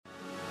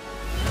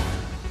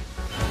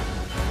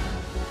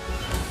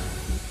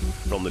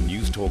From the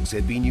Newstalk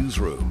ZB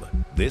Newsroom,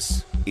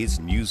 this is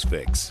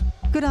Newsfix.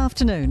 Good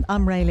afternoon,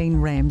 I'm Raylene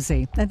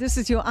Ramsey, and this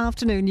is your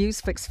afternoon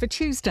Newsfix for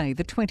Tuesday,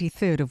 the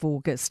 23rd of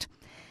August.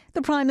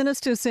 The Prime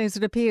Minister says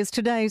it appears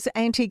today's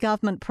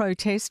anti-government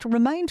protest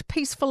remained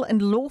peaceful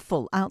and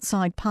lawful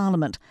outside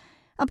Parliament.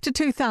 Up to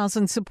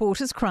 2,000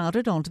 supporters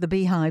crowded onto the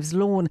Beehive's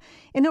lawn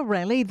in a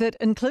rally that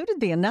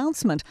included the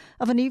announcement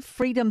of a new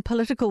Freedom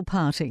political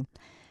party.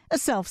 A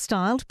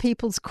self-styled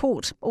People's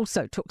Court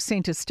also took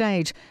centre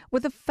stage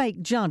with a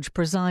fake judge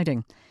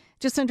presiding.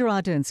 Jacinda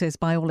Ardern says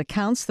by all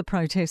accounts the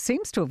protest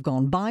seems to have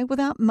gone by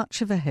without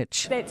much of a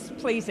hitch. That's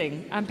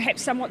pleasing,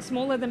 perhaps somewhat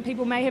smaller than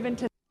people may have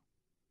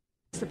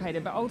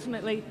anticipated, but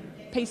ultimately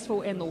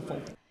peaceful and lawful.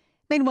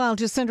 Meanwhile,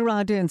 Jacinda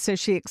Ardern says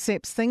she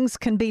accepts things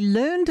can be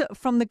learned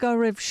from the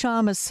Gaurav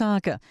Sharma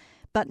saga,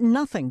 but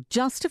nothing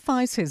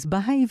justifies his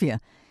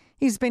behaviour.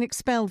 He's been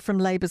expelled from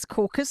Labour's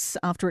caucus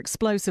after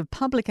explosive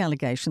public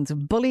allegations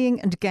of bullying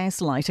and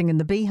gaslighting in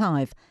the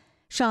Beehive.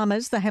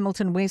 Sharma's the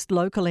Hamilton West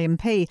local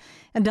MP,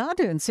 and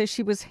Ardern says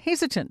she was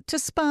hesitant to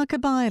spark a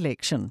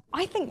by-election.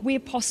 I think where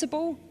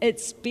possible,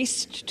 it's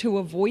best to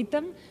avoid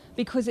them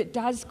because it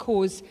does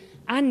cause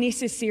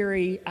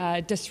unnecessary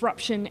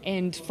disruption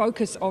and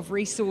focus of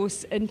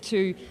resource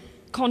into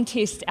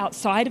contests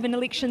outside of an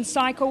election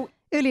cycle.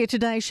 Earlier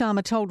today,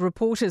 Sharma told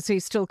reporters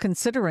he's still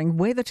considering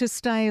whether to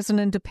stay as an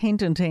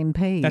independent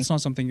MP. That's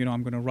not something,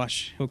 I'm going to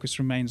rush. Focus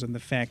remains on the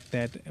fact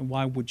that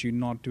why would you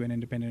not do an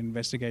independent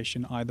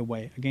investigation either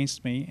way,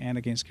 against me and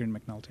against Kieran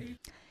McNulty?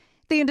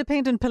 The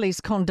Independent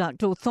Police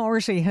Conduct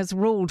Authority has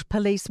ruled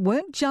police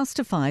weren't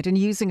justified in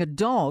using a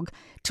dog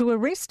to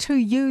arrest two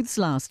youths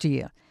last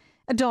year.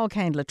 A dog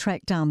handler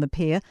tracked down the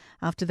pair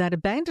after they'd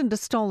abandoned a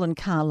stolen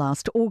car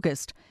last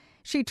August.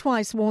 She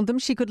twice warned them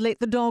she could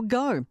let the dog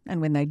go, and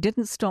when they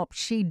didn't stop,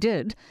 she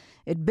did.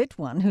 It bit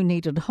one who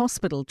needed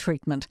hospital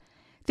treatment.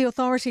 The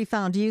authority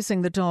found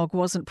using the dog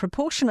wasn't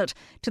proportionate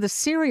to the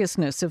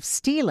seriousness of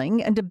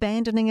stealing and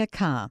abandoning a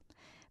car.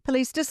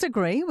 Police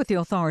disagree with the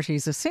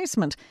authority's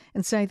assessment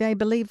and say they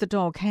believe the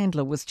dog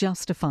handler was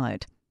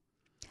justified.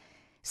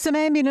 Some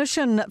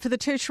ammunition for the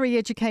Tertiary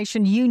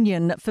Education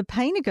Union for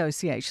pay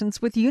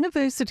negotiations with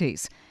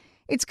universities.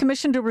 It's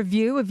commissioned a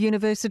review of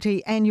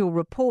university annual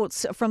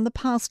reports from the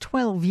past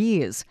 12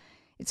 years.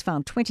 It's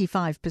found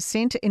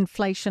 25%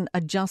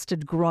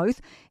 inflation-adjusted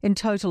growth in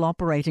total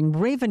operating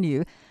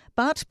revenue,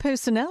 but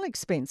personnel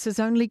expenses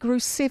only grew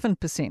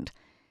 7%.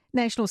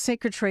 National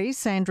Secretary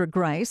Sandra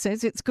Gray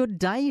says it's good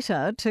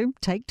data to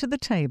take to the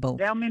table.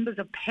 Our members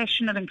are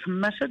passionate and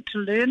committed to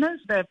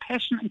learners. They're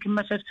passionate and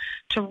committed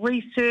to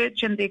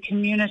research in their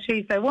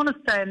communities. They want to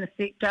stay in the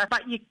sector,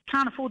 but you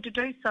can't afford to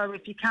do so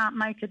if you can't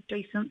make a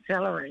decent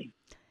salary.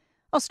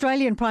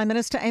 Australian Prime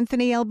Minister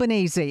Anthony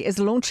Albanese is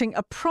launching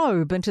a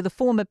probe into the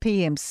former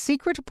PM's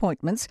secret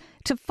appointments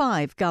to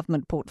 5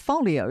 government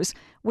portfolios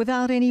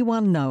without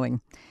anyone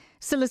knowing.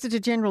 Solicitor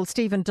General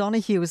Stephen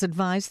Donoghue has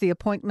advised the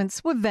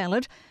appointments were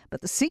valid,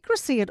 but the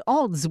secrecy at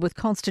odds with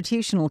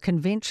constitutional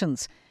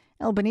conventions.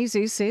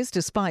 Albanese says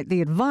despite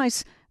the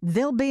advice,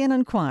 there'll be an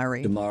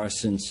inquiry.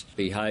 Morrison's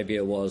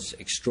behaviour was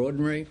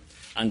extraordinary,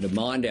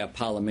 undermined our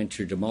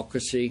parliamentary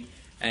democracy,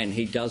 and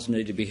he does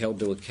need to be held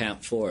to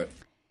account for it.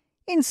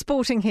 In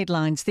sporting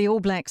headlines, the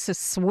All Blacks are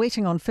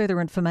sweating on further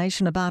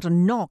information about a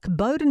knock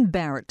Beauden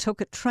Barrett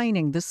took at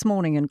training this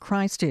morning in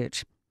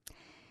Christchurch.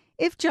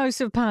 If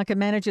Joseph Parker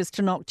manages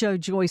to knock Joe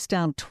Joyce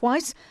down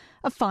twice,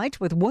 a fight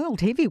with world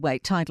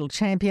heavyweight title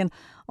champion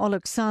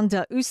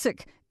Alexander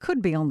Usyk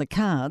could be on the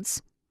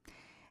cards.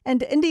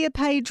 And India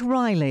Paige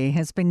Riley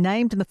has been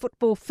named in the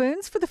Football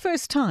Ferns for the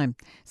first time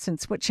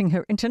since switching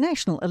her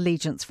international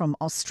allegiance from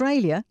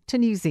Australia to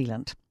New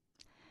Zealand.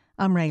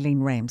 I'm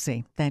Raylene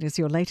Ramsey. That is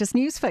your latest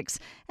news fix,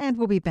 and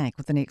we'll be back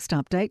with the next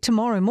update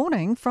tomorrow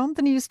morning from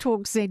the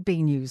Newstalk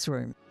ZB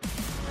Newsroom.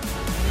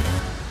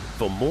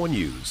 For more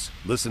news,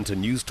 listen to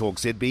Newstalk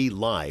ZB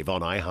live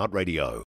on iHeartRadio.